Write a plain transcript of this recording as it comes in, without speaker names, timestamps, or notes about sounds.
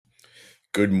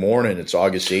Good morning. It's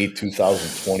August 8th,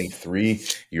 2023.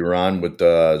 You're on with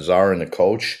Czar and the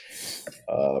Coach.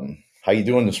 How you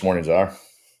doing this morning, Czar?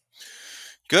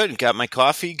 Good. Got my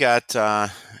coffee. Got a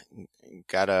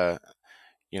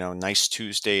nice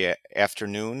Tuesday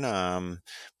afternoon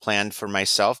planned for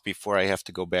myself before I have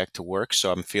to go back to work.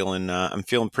 So I'm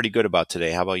feeling pretty good about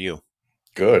today. How about you?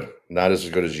 Good. Not as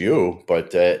good as you,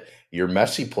 but your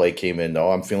Messi play came in,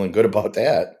 though. I'm feeling good about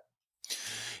that.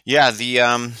 Yeah.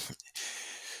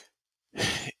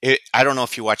 I don't know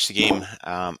if you watched the game.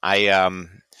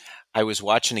 I was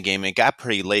watching the game. It got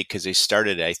pretty late because they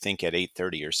started, I think, at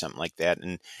 8:30 or something like that,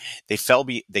 and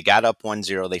they got up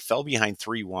 1-0. They fell behind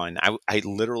 3-1. I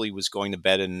literally was going to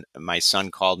bed, and my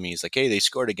son called me. He's like, "Hey, they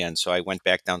scored again." So I went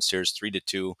back downstairs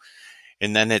 3-2,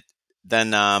 and then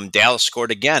Dallas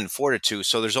scored again 4-2.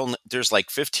 So there's like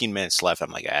 15 minutes left.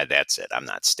 I'm like, that's it. I'm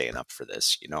not staying up for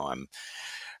this.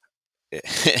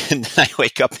 And then I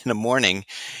wake up in the morning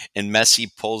and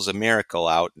Messi pulls a miracle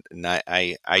out, and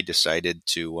I decided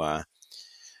to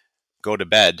go to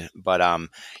bed. But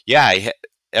yeah,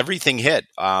 everything hit.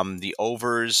 The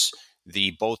overs,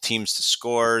 the both teams to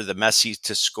score, the Messi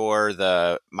to score,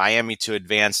 the Miami to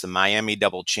advance, the Miami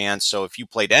double chance. So if you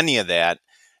played any of that,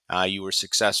 you were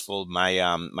successful.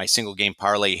 My single game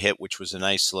parlay hit, which was a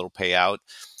nice little payout.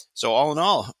 So all in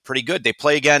all, pretty good. They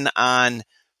play again on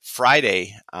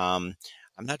Friday. I'm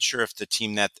not sure if the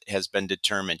team that has been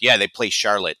determined. Yeah, they play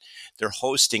Charlotte. They're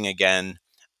hosting again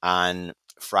on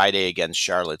Friday against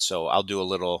Charlotte. So I'll do a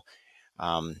little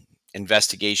um,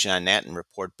 investigation on that and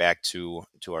report back to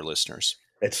our listeners.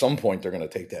 At some point, they're going to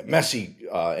take that Messi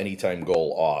anytime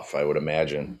goal off, I would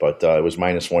imagine. But it was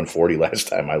minus 140 last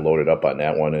time. I loaded up on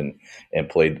that one and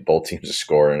played both teams to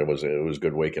score, and it was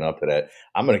good waking up to that.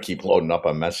 I'm going to keep loading up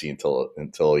on Messi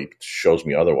until he shows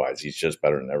me otherwise. He's just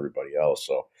better than everybody else.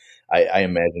 So I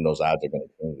imagine those odds are going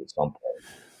to change at some point.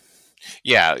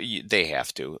 Yeah, they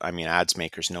have to. I mean, odds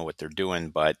makers know what they're doing,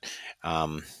 but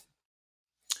um,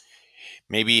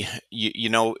 maybe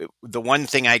the one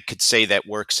thing I could say that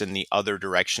works in the other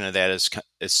direction of that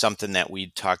is something that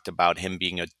we talked about, him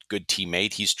being a good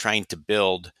teammate. He's trying to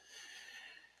build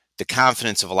the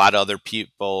confidence of a lot of other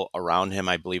people around him.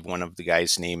 I believe one of the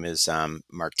guys' name is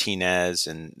Martinez,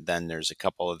 and then there's a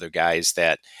couple other guys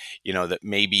that that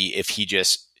maybe if he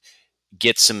just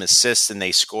gets some assists and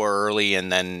they score early,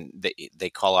 and then they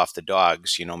call off the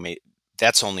dogs.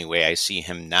 That's the only way I see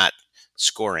him not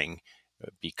scoring,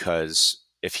 because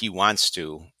if he wants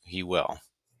to, he will.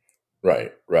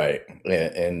 Right, right,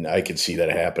 and I could see that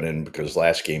happening because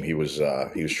last game he was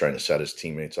trying to set his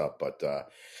teammates up, but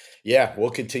yeah, we'll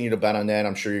continue to bet on that.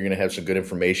 I'm sure you're going to have some good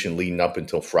information leading up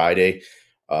until Friday,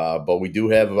 but we do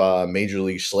have Major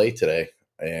League slate today,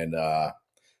 and the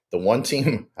one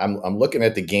team I'm looking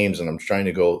at the games and I'm trying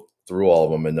to go through all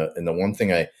of them, and the one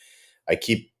thing I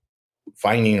keep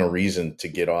finding a reason to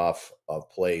get off of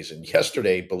plays. And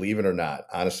yesterday, believe it or not,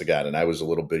 honest to God, and I was a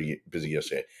little bit busy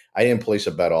yesterday. I didn't place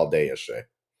a bet all day yesterday.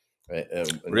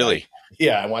 Really?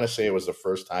 Yeah, I want to say it was the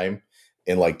first time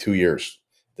in like 2 years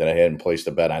that I hadn't placed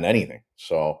a bet on anything.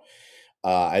 So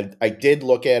I did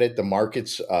look at it. The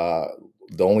markets.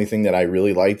 The only thing that I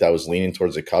really liked, I was leaning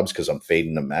towards the Cubs because I'm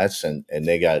fading the Mets, and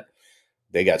they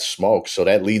got smoked. So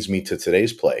that leads me to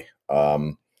today's play.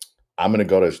 I'm going to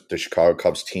go to the Chicago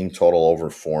Cubs team total over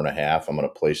 4.5. I'm going to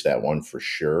place that one for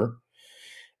sure.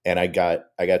 And I got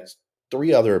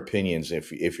three other opinions.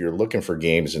 If you're looking for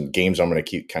games and games, I'm going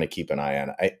to keep an eye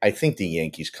on. I think the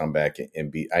Yankees come back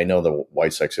and beat. I know the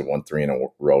White Sox have won 3 in a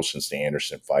row since the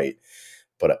Anderson fight,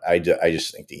 but I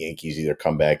just think the Yankees either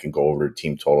come back and go over the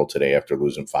team total today after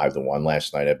losing 5-1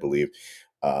 last night, I believe.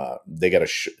 They got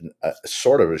a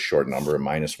sort of a short number of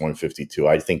minus 152.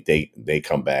 I think they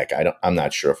come back. I'm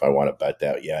not sure if I want to bet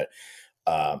that yet.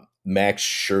 Max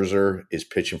Scherzer is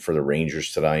pitching for the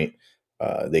Rangers tonight.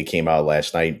 They came out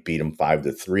last night, beat them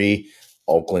 5-3.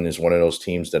 Oakland is one of those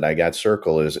teams that I got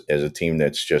circled as a team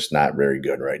that's just not very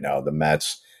good right now. The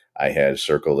Mets, I had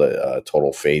circled a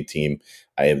total fade team.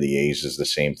 I have the A's as the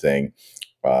same thing.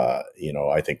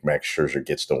 I think Max Scherzer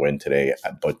gets the win today,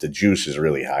 but the juice is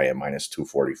really high at minus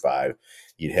 245.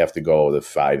 You'd have to go the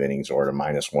 5 innings or the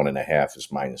minus 1.5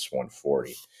 is minus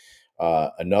 140.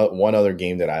 One other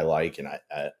game that I like, and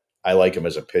I like him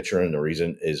as a pitcher, and the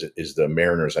reason is the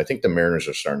Mariners. I think the Mariners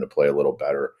are starting to play a little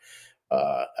better.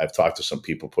 I've talked to some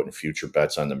people putting future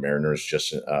bets on the Mariners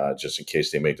just in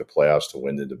case they make the playoffs to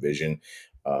win the division.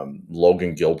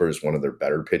 Logan Gilbert is one of their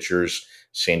better pitchers.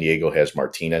 San Diego has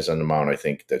Martinez on the mound. I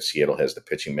think that Seattle has the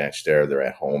pitching match there. They're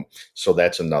at home, so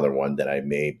that's another one that I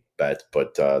may bet.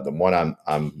 But the one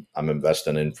I'm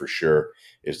investing in for sure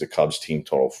is the Cubs team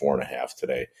total 4.5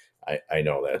 today. I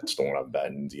know that's the one I'm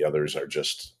betting. The others are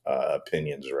just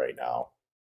opinions right now.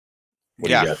 What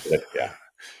do you Yeah. got today? Yeah.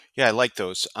 Yeah, I like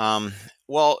those.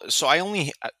 Well, so I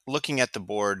only looking at the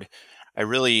board, I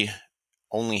really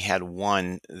only had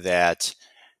one that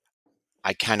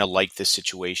I kind of like the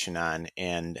situation on,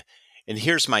 and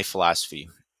here's my philosophy.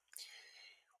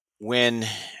 When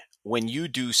when you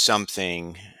do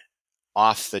something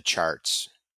off the charts,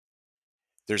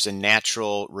 there's a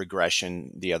natural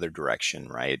regression the other direction,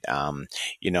 right?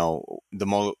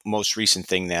 The most recent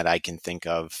thing that I can think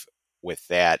of with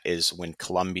that is when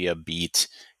Colombia beat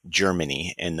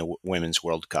Germany in the Women's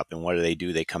World Cup. And what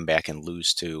do? They come back and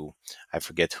lose to, I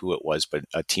forget who it was, but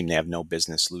a team they have no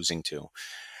business losing to.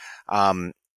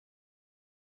 Um,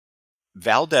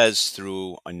 Valdez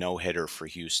threw a no hitter for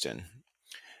Houston.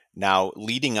 Now,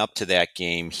 leading up to that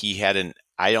game,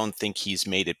 I don't think he's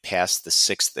made it past the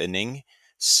sixth inning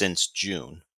since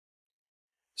June.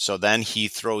 So then he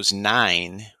throws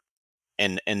 9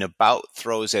 and about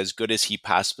throws as good as he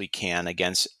possibly can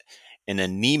against an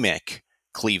anemic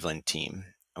Cleveland team.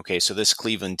 Okay, so this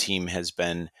Cleveland team has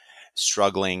been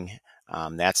struggling.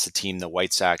 That's the team the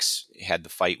White Sox had the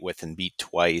fight with and beat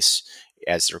twice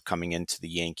as they're coming into the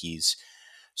Yankees.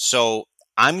 So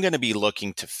I'm going to be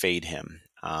looking to fade him.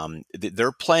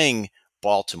 They're playing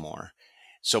Baltimore.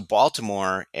 So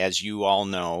Baltimore, as you all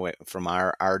know from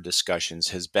our discussions,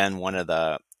 has been one of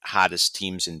the hottest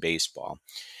teams in baseball.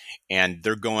 And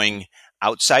they're going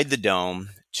outside the dome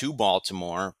to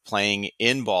Baltimore, playing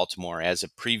in Baltimore as a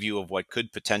preview of what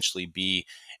could potentially be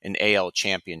an AL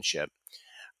championship.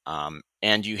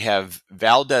 And you have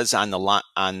Valdez on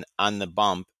the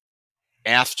bump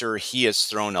after he has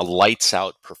thrown a lights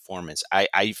out performance.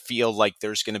 I feel like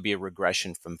there's going to be a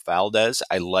regression from Valdez.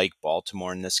 I like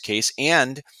Baltimore in this case.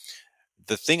 And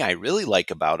the thing I really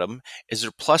like about them is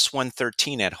they're plus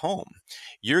 113 at home.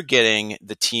 You're getting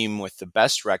the team with the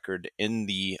best record in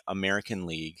the American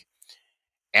League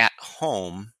at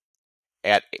home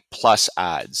at plus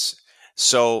odds.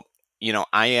 So,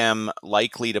 I am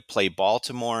likely to play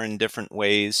Baltimore in different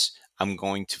ways. I'm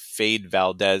going to fade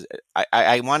Valdez.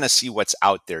 I want to see what's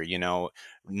out there,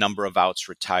 number of outs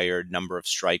retired, number of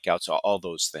strikeouts, all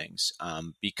those things,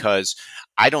 because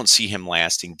I don't see him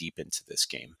lasting deep into this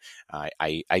game.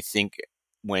 I think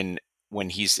when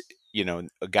he's,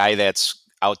 a guy that's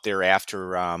out there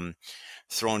after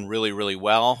throwing really, really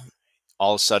well,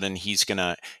 all of a sudden he's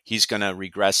gonna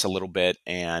regress a little bit,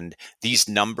 and these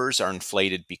numbers are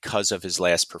inflated because of his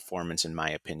last performance, in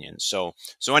my opinion. So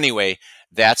anyway,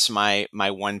 that's my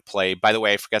one play. By the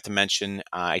way, I forgot to mention,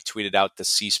 I tweeted out the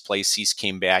Cease play. Cease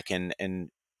came back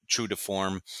and true to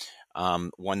form,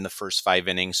 won the first 5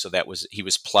 innings. So he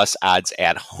was plus odds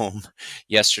at home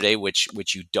yesterday, which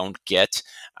you don't get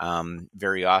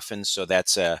very often. So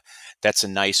that's a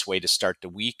nice way to start the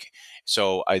week.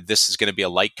 So this is going to be a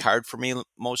light card for me,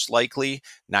 most likely.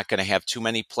 Not going to have too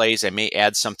many plays. I may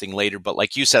add something later, but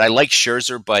like you said, I like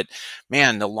Scherzer, but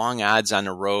man, the long odds on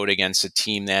the road against a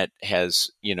team that has,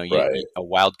 Right. a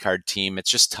wild card team, it's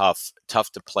just tough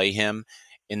to play him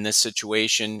in this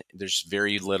situation. There's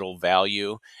very little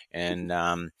value, and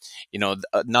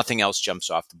nothing else jumps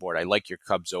off the board. I like your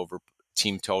Cubs over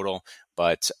team total,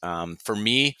 but for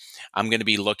me, I'm going to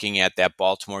be looking at that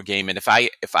Baltimore game, and if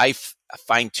I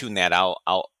fine tune that,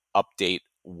 I'll update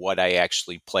what I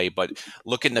actually play. But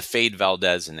looking to fade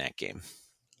Valdez in that game.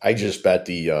 I just bet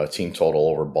the team total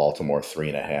over Baltimore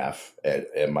 3.5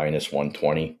 at minus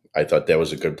 120. I thought that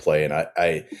was a good play, and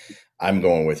I'm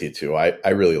going with you too. I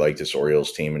really like this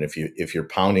Orioles team, and if you're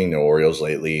pounding the Orioles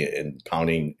lately and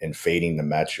pounding and fading the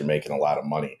Mets, you're making a lot of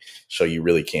money. So you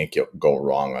really can't go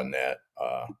wrong on that.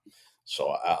 So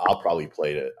I'll probably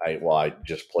play it. I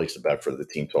just placed a bet for the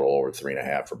team total over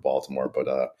 3.5 for Baltimore, but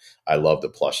I love the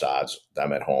plus odds.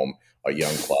 Them at home, a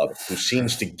young club who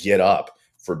seems to get up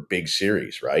for big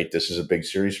series. Right, this is a big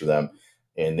series for them,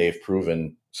 and they've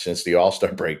proven since the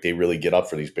All-Star break they really get up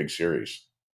for these big series.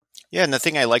 Yeah, and the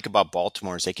thing I like about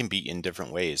Baltimore is they can beat in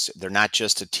different ways. They're not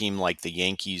just a team like the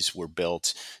Yankees were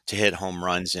built to hit home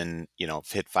runs and,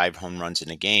 hit 5 home runs in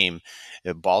a game.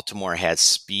 Baltimore has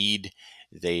speed.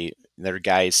 Their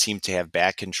guys seem to have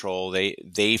back control.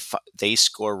 They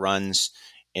score runs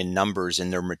in numbers,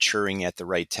 and they're maturing at the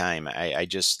right time.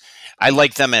 I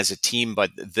like them as a team, but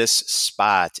this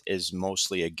spot is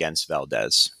mostly against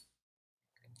Valdez.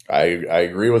 I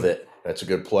agree with it. That's a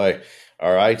good play.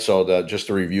 All right, so just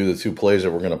to review the 2 plays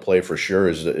that we're going to play for sure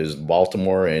is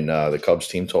Baltimore and the Cubs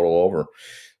team total over.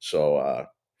 So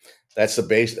that's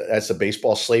the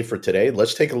baseball slate for today.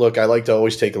 Let's take a look. I like to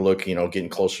always take a look. Getting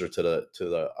closer to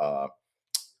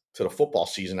the football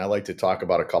season. I like to talk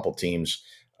about a couple teams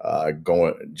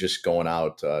going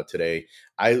out today.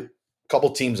 A couple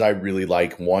teams I really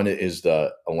like. One is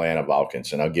the Atlanta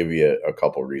Falcons, and I'll give you a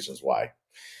couple reasons why.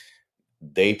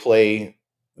 They play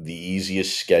the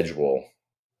easiest schedule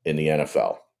in the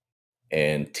NFL,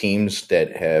 and teams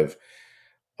that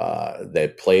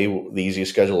play the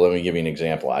easiest schedule. Let me give you an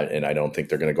example, and I don't think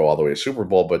they're going to go all the way to Super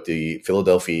Bowl, but the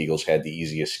Philadelphia Eagles had the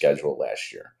easiest schedule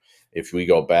last year. If we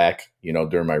go back,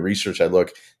 during my research, I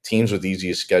look, teams with the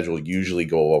easiest schedule usually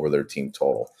go over their team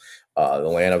total. The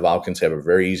Atlanta Falcons have a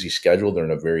very easy schedule. They're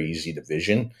in a very easy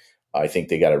division. I think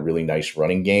they got a really nice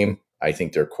running game. I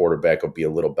think their quarterback will be a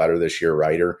little better this year,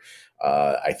 Ryder.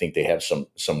 I think they have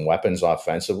some weapons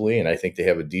offensively, and I think they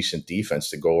have a decent defense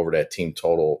to go over that team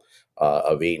total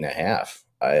of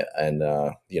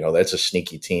 8.5. That's a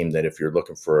sneaky team that if you're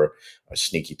looking for a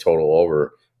sneaky total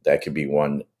over, that could be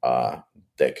one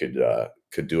that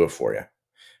could do it for you.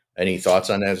 Any thoughts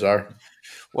on that, Czar?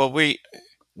 Well, we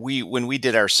when we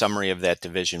did our summary of that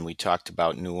division, we talked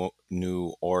about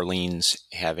New Orleans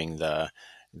having the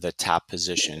top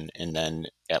position, and then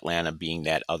Atlanta being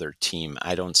that other team.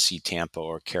 I don't see Tampa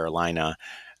or Carolina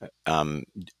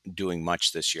doing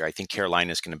much this year. I think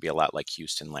Carolina is going to be a lot like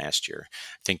Houston last year.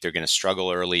 I think they're going to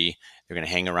struggle early. They're going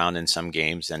to hang around in some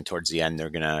games. Then towards the end,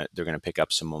 they're going to pick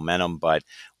up some momentum. But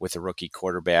with a rookie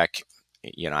quarterback,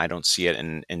 I don't see it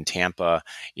in Tampa.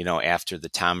 After the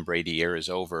Tom Brady era is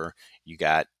over, you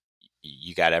got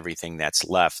everything that's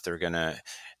left. They're gonna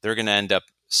end up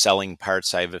selling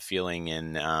parts, I have a feeling,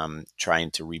 and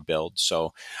trying to rebuild.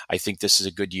 So I think this is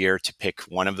a good year to pick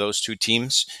one of those two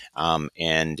teams,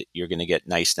 and you're going to get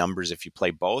nice numbers if you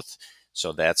play both.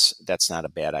 So that's not a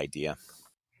bad idea.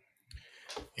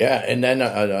 Yeah, and then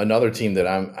another team that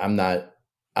I'm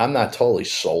not totally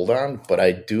sold on, but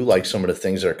I do like some of the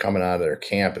things that are coming out of their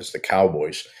camp is the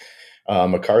Cowboys.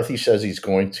 McCarthy says he's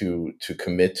going to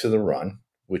commit to the run,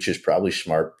 which is probably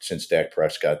smart since Dak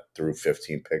Prescott threw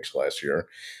 15 picks last year,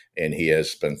 and he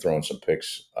has been throwing some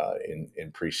picks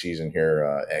in preseason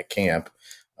here at camp.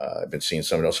 I've been seeing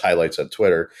some of those highlights on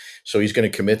Twitter. So he's going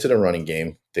to commit to the running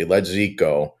game. They let Zeke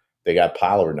go. They got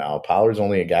Pollard now. Pollard's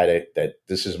only a guy that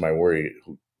this is my worry,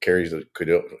 who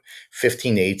could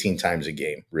 15 to 18 times a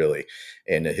game, really.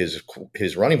 And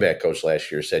his running back coach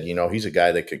last year said, he's a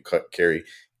guy that could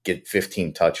get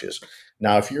 15 touches.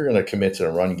 Now, if you're going to commit to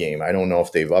the run game, I don't know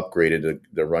if they've upgraded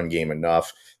the run game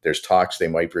enough. There's talks they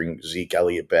might bring Zeke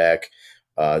Elliott back.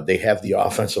 They have the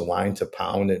offensive line to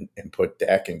pound and put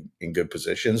Dak in good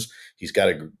positions. He's got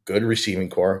a good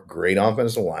receiving core, great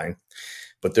offensive line,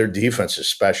 but their defense is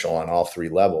special on all three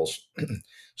levels.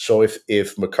 So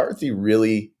if McCarthy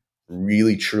really,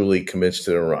 really, truly commits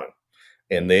to the run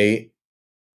and they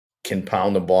can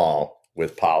pound the ball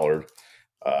with Pollard,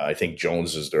 I think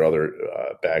Jones is their other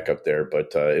backup there.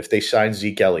 But if they sign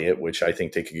Zeke Elliott, which I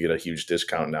think they could get a huge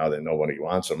discount now that nobody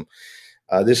wants him,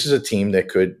 this is a team that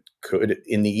could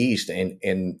in the East,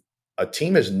 and a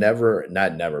team has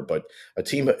but a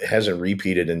team hasn't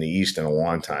repeated in the East in a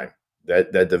long time.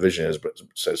 That division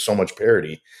has so much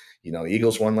parity.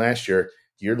 Eagles won last year.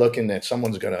 You're looking at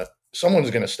someone's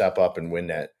gonna step up and win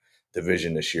that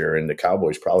division this year, and the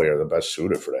Cowboys probably are the best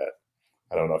suited for that.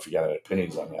 I don't know if you got any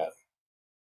opinions on that.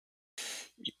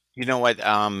 You know what?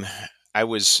 I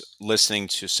was listening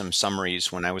to some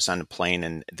summaries when I was on the plane,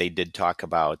 and they did talk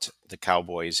about the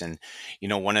Cowboys. And,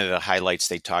 one of the highlights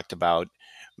they talked about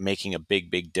making a big,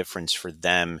 big difference for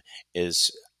them is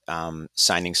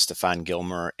signing Stephon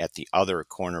Gilmore at the other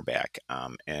cornerback.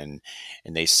 And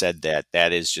they said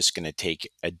that is just going to take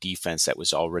a defense that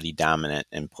was already dominant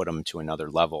and put them to another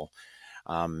level.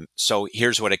 So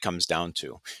here's what it comes down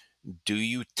to. Do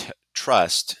you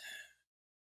trust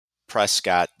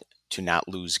Prescott to not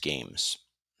lose games?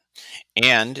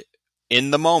 And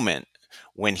in the moment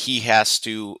when he has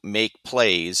to make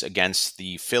plays against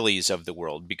the Phillies of the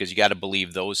world, because you got to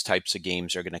believe those types of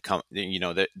games are going to come,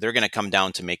 they're going to come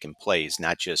down to making plays,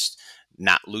 not just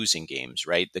not losing games,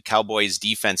 right? The Cowboys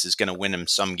defense is going to win them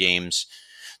some games.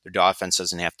 Their offense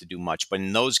doesn't have to do much, but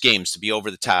in those games to be over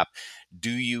the top,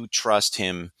 do you trust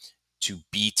him to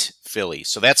beat Philly?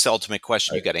 So that's the ultimate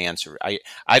question you got to answer. I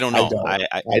don't know. I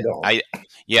don't.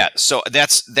 Yeah. So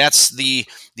that's the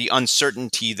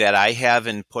uncertainty that I have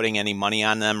in putting any money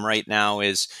on them right now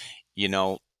is,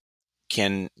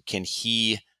 can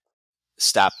he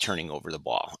stop turning over the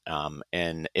ball?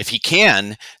 And if he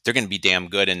can, they're going to be damn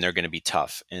good and they're going to be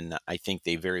tough. And I think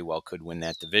they very well could win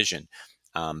that division.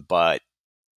 But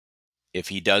if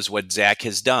he does what Zach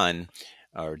has done,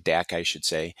 or Dak, I should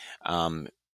say,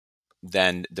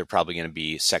 then they're probably going to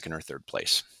be second or third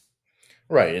place.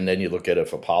 Right. And then you look at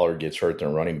if a Pollard gets hurt, they're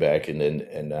running back, and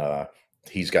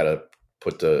he's got to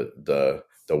put the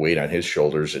the weight on his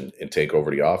shoulders and take over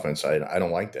the offense. I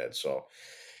don't like that. So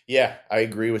yeah, I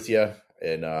agree with you.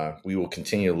 And we will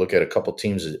continue to look at a couple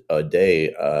teams a day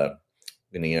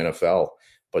in the NFL.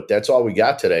 But that's all we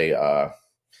got today.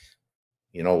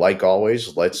 Like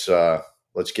always, let's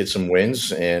get some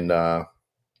wins and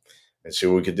see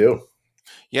what we could do.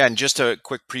 Yeah, and just a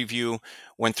quick preview.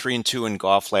 Went 3-2 in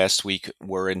golf last week.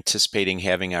 We're anticipating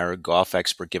having our golf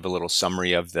expert give a little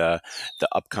summary of the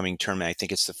upcoming tournament. I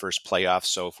think it's the first playoff.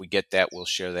 So if we get that, we'll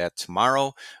share that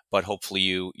tomorrow. But hopefully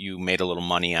you made a little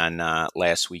money on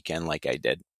last weekend like I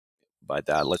did. But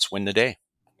let's win the day.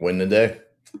 Win the day.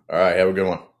 All right. Have a good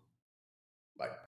one. Bye.